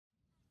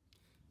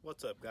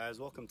What's up, guys?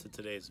 Welcome to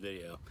today's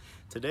video.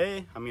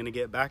 Today I'm going to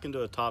get back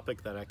into a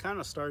topic that I kind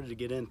of started to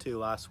get into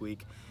last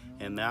week,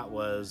 and that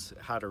was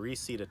how to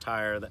reseat a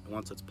tire that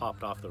once it's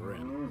popped off the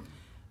rim.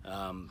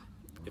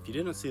 If you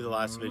didn't see the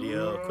last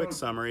video, a quick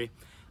summary.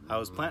 I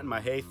was planting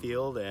my hay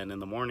field, and in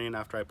the morning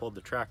after I pulled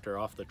the tractor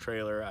off the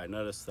trailer, I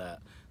noticed that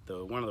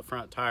one of the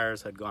front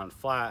tires had gone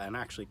flat and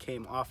actually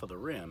came off of the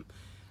rim.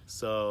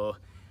 So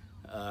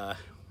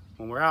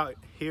when we're out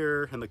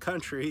here in the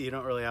country, you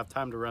don't really have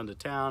time to run to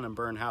town and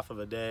burn half of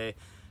a day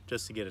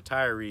just to get a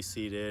tire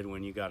reseated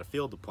when you got a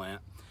field to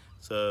plant.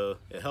 So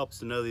it helps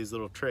to know these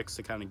little tricks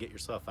to kind of get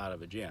yourself out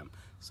of a jam.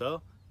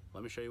 So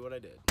let me show you what I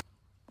did.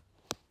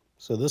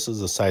 So this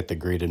is the sight that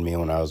greeted me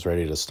when I was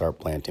ready to start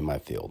planting my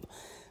field.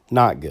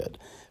 Not good,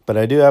 but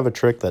I do have a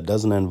trick that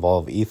doesn't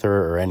involve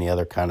ether or any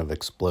other kind of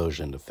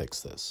explosion to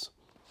fix this.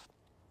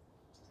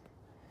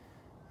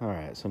 All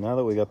right, so now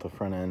that we got the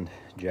front end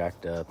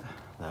jacked up,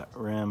 that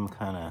rim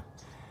kind of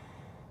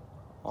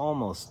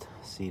almost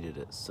seated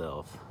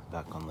itself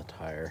back on the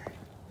tire,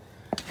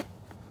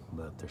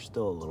 but there's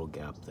still a little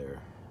gap there.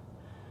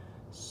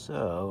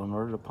 So in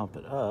order to pump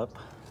it up,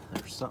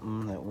 there's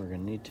something that we're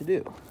gonna need to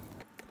do.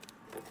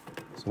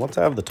 So once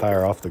I have the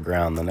tire off the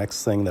ground, the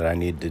next thing that I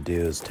need to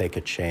do is take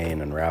a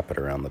chain and wrap it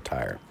around the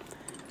tire.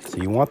 So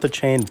you want the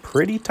chain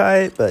pretty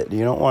tight, but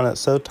you don't want it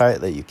so tight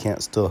that you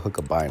can't still hook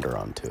a binder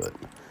onto it.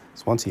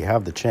 So once you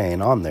have the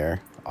chain on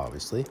there,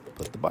 obviously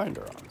put the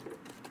binder on.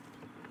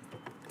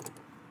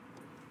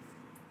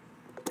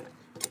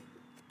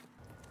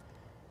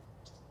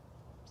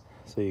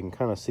 So you can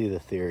kind of see the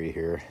theory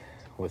here.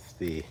 With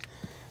the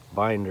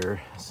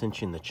binder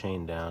cinching the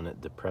chain down,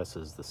 it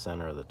depresses the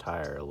center of the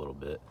tire a little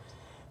bit,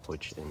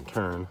 which in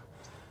turn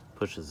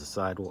pushes the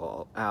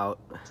sidewall out.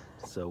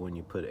 So when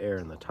you put air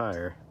in the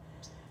tire,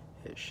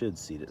 it should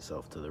seat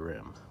itself to the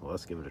rim. Well,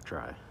 let's give it a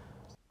try.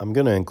 I'm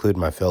going to include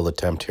my failed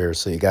attempt here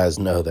so you guys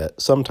know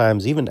that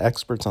sometimes even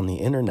experts on the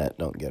internet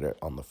don't get it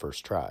on the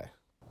first try.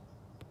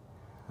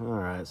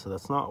 Alright, so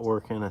that's not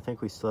working. I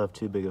think we still have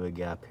too big of a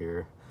gap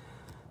here,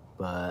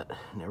 but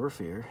never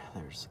fear,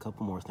 there's a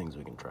couple more things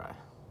we can try.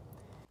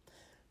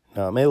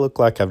 Now, it may look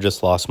like I've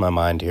just lost my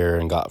mind here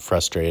and got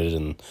frustrated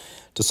and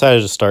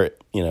decided to start,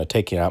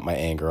 taking out my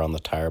anger on the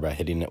tire by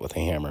hitting it with a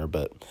hammer,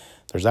 but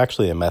there's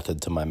actually a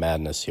method to my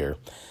madness here.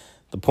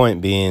 The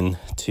point being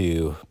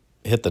to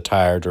hit the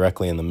tire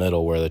directly in the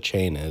middle where the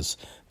chain is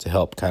to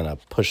help kind of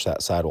push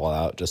that sidewall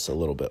out just a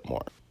little bit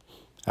more.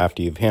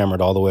 After you've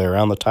hammered all the way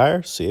around the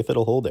tire, see if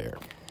it'll hold air.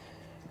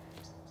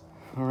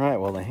 All right,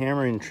 well, the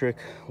hammering trick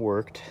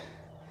worked,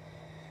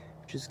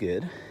 which is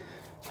good.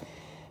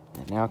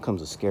 And now comes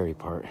the scary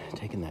part,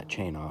 taking that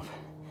chain off.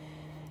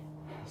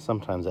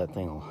 Sometimes that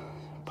thing will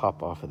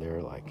pop off of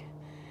there like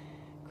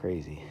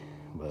crazy,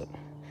 but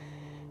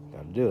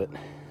gotta do it.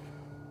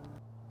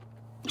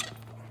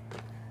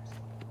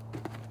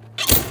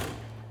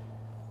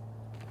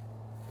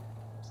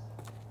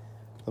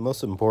 The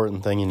most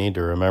important thing you need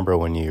to remember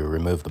when you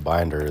remove the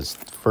binder is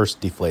first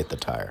deflate the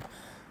tire.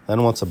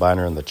 Then once the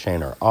binder and the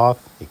chain are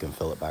off, you can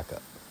fill it back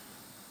up.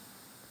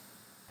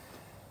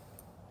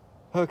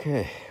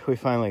 Okay, we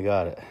finally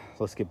got it.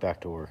 Let's get back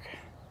to work.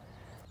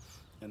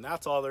 And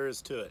that's all there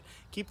is to it.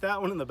 Keep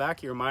that one in the back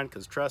of your mind,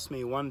 because trust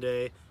me, one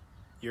day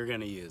you're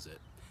going to use it.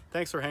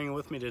 Thanks for hanging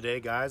with me today,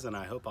 guys, and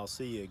I hope I'll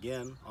see you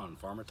again on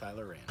Farmer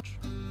Tyler Ranch.